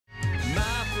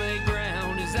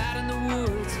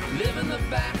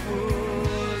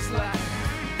Backwoods Life.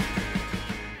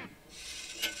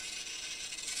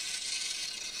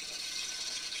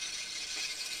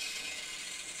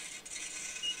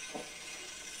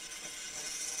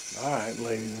 Alright,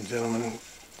 ladies and gentlemen,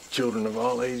 children of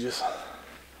all ages,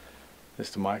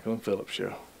 it's the Michael and Phillip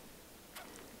show.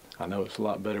 I know it's a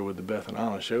lot better with the Beth and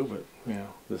Anna show, but, you know,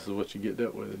 this is what you get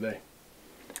dealt with today.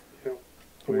 Yeah,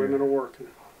 the women are working.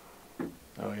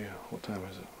 Oh yeah, what time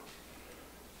is it?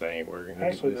 They ain't working.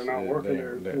 Actually, they're not working.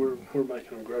 We're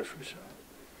making them grocery shop.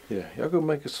 Yeah, y'all go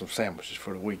make us some sandwiches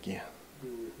for the weekend.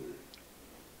 Mm-hmm.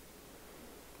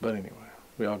 But anyway,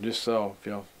 we all just saw,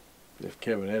 if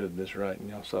Kevin edited this right and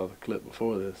y'all saw the clip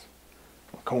before this,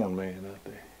 a corn man out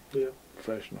there. Yeah.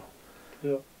 Professional.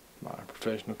 Yeah. My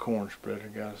professional corn spreader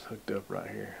got us hooked up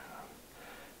right here.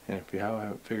 And if y'all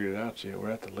haven't figured it out yet, we're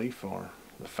at the Lee Farm,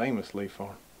 the famous Lee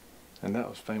Farm. And that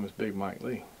was famous Big Mike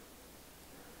Lee.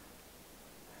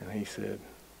 And he said,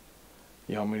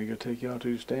 "You want me to go take y'all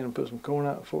to the stand and put some corn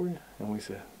out for you?" And we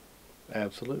said,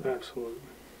 "Absolutely." Absolutely.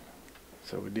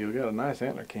 So we did. We got a nice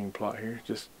Antler King plot here.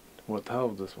 Just, what the hell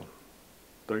was this one?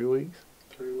 3 weeks?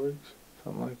 3 weeks.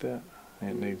 Something like that.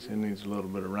 It needs a little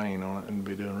bit of rain on it and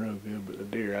be doing real good, but the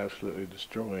deer are absolutely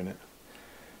destroying it.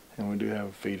 And we do have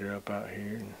a feeder up out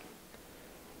here, and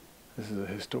this is a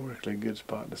historically good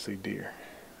spot to see deer.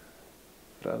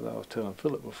 But as I was telling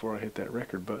Phillip before I hit that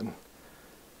record button,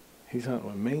 he's hunting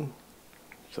with me,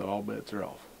 so all bets are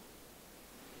off.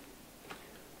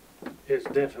 It's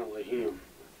definitely him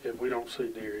if we don't see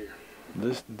deer here.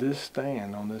 This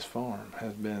stand on this farm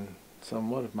has been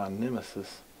somewhat of my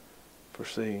nemesis for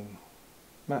seeing,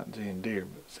 not seeing deer,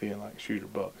 but seeing like shooter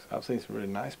bucks. I've seen some really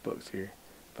nice bucks here,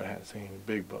 but I haven't seen any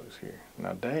big bucks here.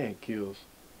 Now Dad kills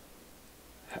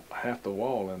half the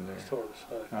wall in there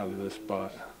out of this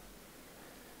spot.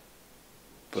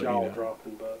 But, Jaw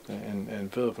dropping bucks. And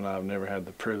Phillip and I have never had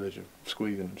the privilege of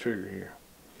squeezing the trigger here.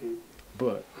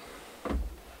 But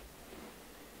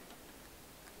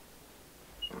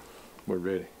we're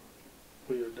ready.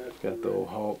 We are definitely Got the old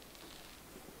Hawk.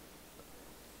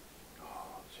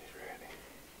 Oh, she's ready.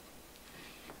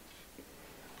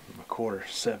 My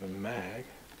 .47 mag.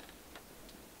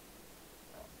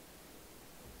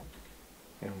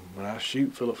 And when I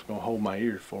shoot, Phillip's gonna hold my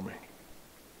ears for me.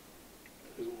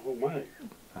 He's gonna hold my ear.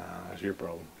 That's your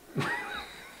problem.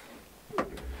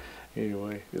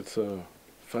 Anyway, it's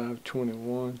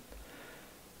 5:21.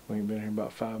 We ain't been here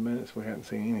about 5 minutes. We haven't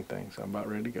seen anything, so I'm about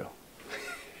ready to go.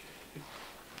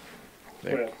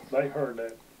 Well, they heard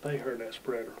that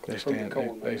spreader. They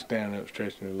standing up,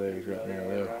 stretching their legs right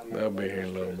now. They'll be here in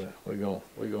a little bit.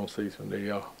 We're gonna see some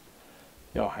deer.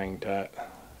 Y'all hang tight.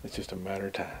 It's just a matter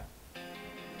of time.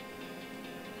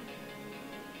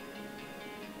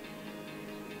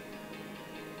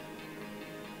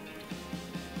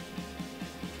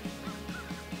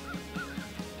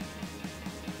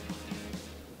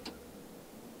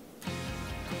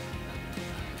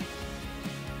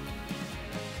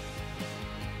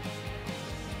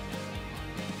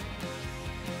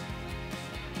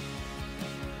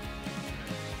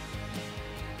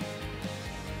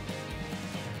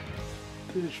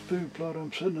 This food plot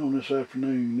I'm sitting on this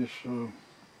afternoon, this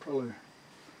probably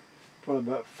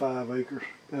about 5 acres.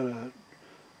 Got a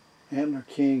Antler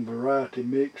King variety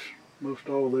mix. Most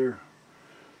all their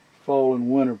fall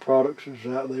and winter products is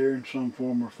out there in some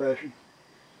form or fashion.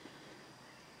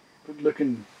 But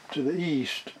looking to the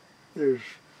east, there's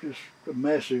just a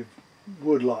massive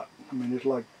woodlot. I mean, it's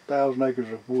like 1,000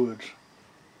 acres of woods.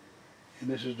 And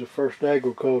this is the first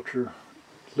agriculture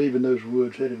leaving those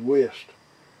woods headed west.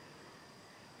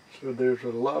 So there's a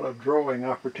lot of drawing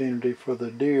opportunity for the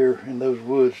deer in those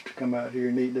woods to come out here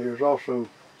and eat. There's also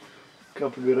a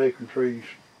couple of good acorn trees.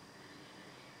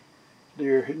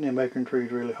 Deer hitting them acorn trees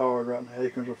really hard right now.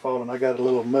 Acorns are falling. I got a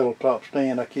little metal top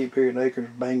stand. I keep hearing acorns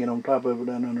banging on top of it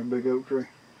down under a big oak tree.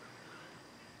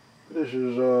 This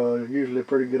is usually a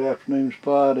pretty good afternoon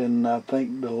spot, and I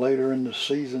think the later in the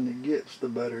season it gets, the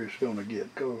better it's going to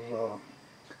get. Because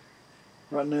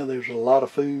right now there's a lot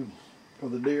of food for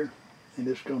the deer, and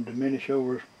it's going to diminish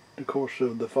over the course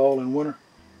of the fall and winter.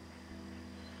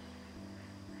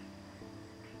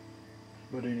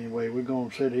 But anyway, we're going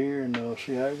to sit here and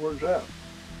see how it works out.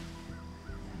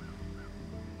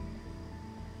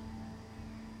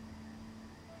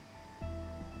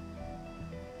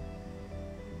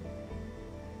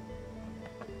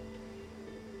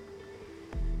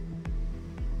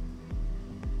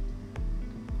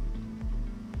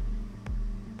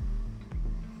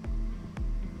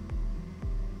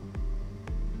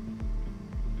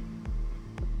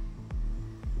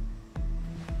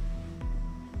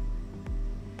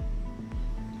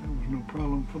 No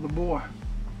problem for the boy.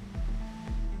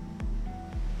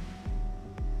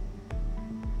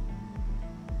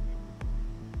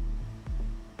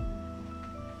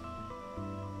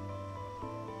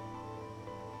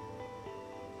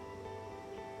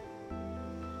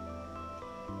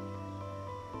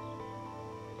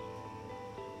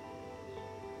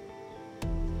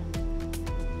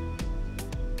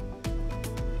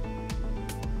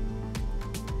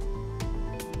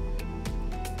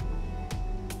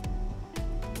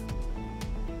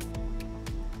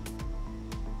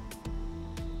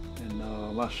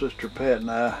 my sister Pat and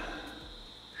I,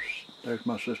 there's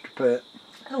my sister Pat.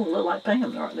 Oh, look like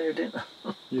Pam right there, didn't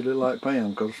I? You look like Pam,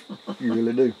 because you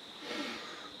really do.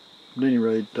 At any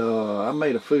rate, I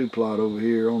made a food plot over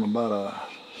here on about a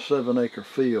 7-acre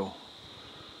field.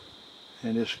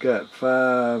 And it's got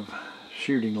 5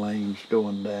 shooting lanes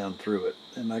going down through it.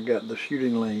 And I got the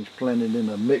shooting lanes planted in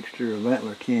a mixture of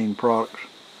Antler King products.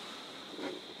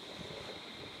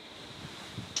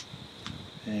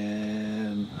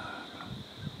 And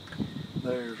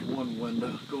there's one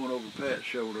window going over Pat's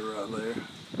shoulder right there.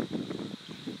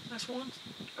 That's one.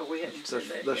 Oh, we hadn't said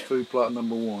that That's yet. food plot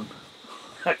number 1.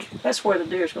 That's where the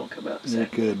deer's gonna come out.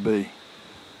 It could be.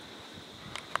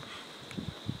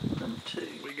 Number 2.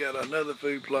 We got another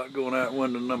food plot going out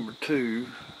window number 2.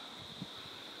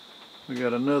 We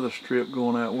got another strip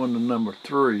going out window number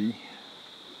 3.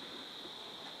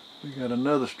 We got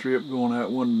another strip going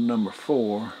out window number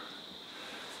 4.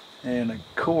 And of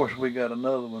course we got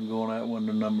another one going out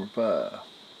window number 5.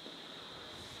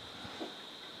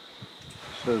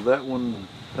 So that one,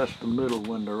 that's the middle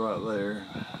window right there,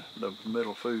 the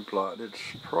middle food plot. It's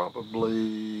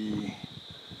probably,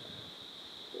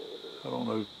 I don't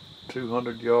know,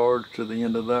 200 yards to the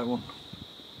end of that one.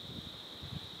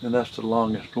 And that's the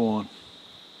longest one.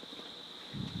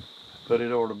 But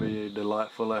it ought to be a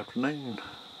delightful afternoon.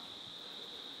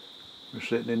 We're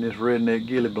sitting in this redneck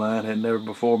gilly blind, had never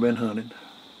before been hunted.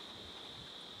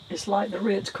 It's like the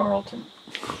Ritz-Carlton.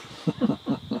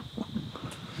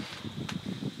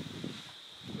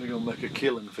 We're gonna make a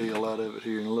killing field out of it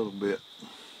here in a little bit.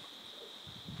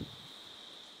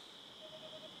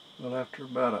 Well, after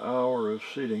about an hour of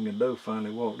sitting, the doe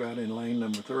finally walked out in lane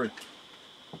number 3.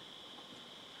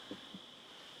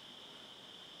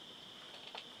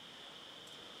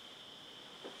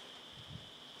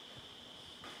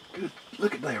 Good.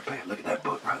 Look at there, Pat. Look at that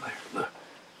buck right there. Look.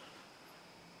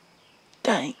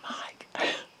 Dang, Mike.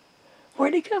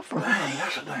 Where'd he come from? Dang,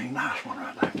 that's a dang nice one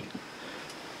right there.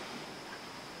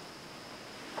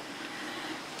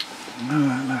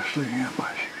 Alright, let's see if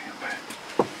I shoot him back.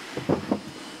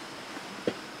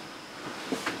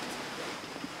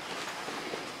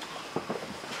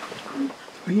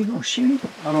 Are you gonna shoot him?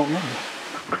 I don't know.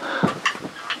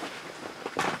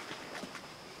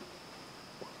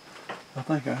 I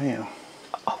think I am.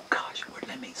 Oh gosh,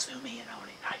 let me zoom in on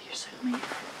it. Are you zooming in?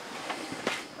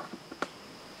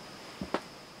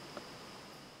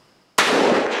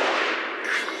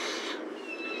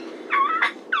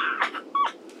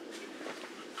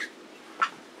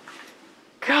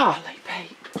 Golly,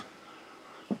 Pete.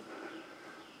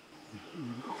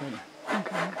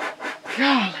 Okay.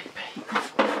 Golly, Pete.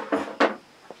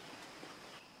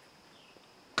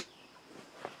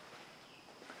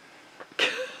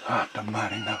 Ah, the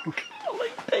mighty nose. Golly,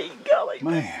 Pete. Golly.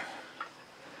 Man.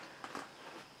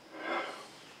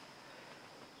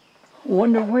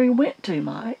 Wonder where he went to,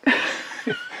 Mike.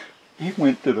 He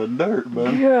went to the dirt,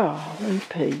 buddy. Golly,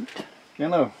 Pete. You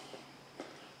know,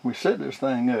 we set this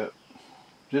thing up,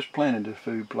 just planted this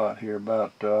food plot here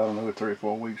about, I don't know, 3 or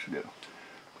 4 weeks ago.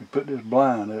 We put this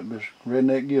blind up, this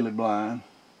redneck gilly blind,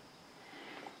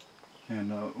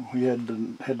 and we had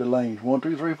the lanes 1,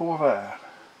 2, 3, 4, 5.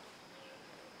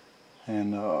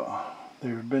 And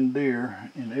there have been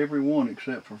deer in every one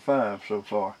except for 5 so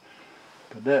far.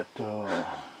 But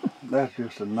that's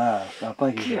just a nice, I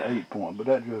think he's an 8-point, but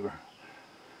that jugger.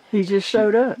 He just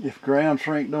showed up. If ground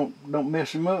shrink don't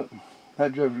mess him up,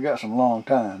 that jugger's got some long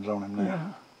tines on him now.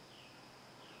 Yeah.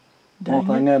 One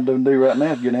thing I do right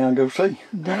now is get down and go see.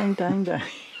 Dang, dang, dang.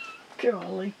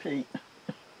 Golly, Pete.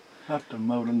 That's the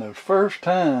motor nose. First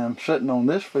time sitting on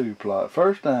this food plot,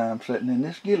 first time sitting in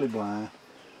this gilly blind.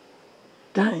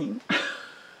 Dang.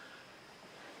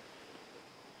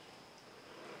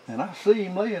 And I see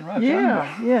him laying right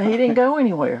Yeah, there. yeah, he didn't go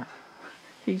anywhere.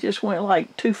 He just went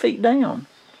like 2 feet down.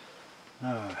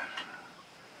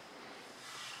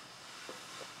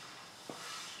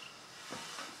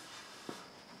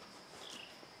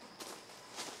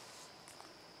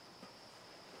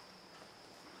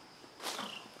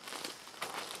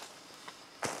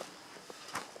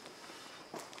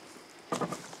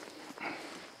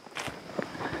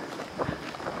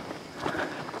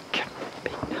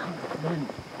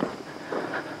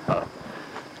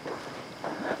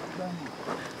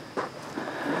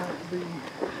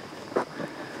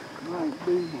 Might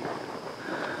be.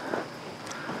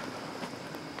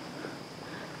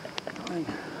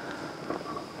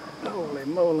 Holy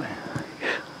moly.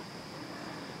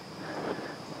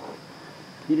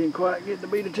 He didn't quite get to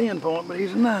be the 10-point, but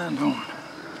he's a 9-point.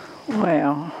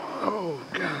 Wow. Oh,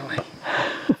 golly.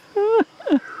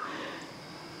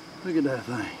 Look at that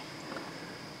thing.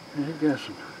 And he got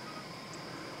some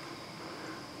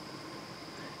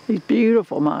He's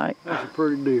beautiful, Mike. That's a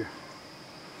pretty deer.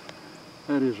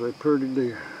 That is a pretty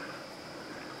deer.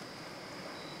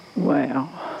 Wow.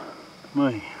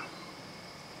 Man.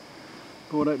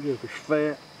 Boy, that just was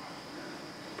fat.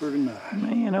 Pretty nice.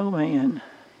 Man, oh man.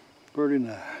 Pretty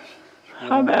nice.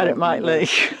 How about it, Mike Lee?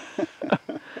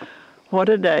 What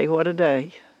a day, what a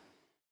day.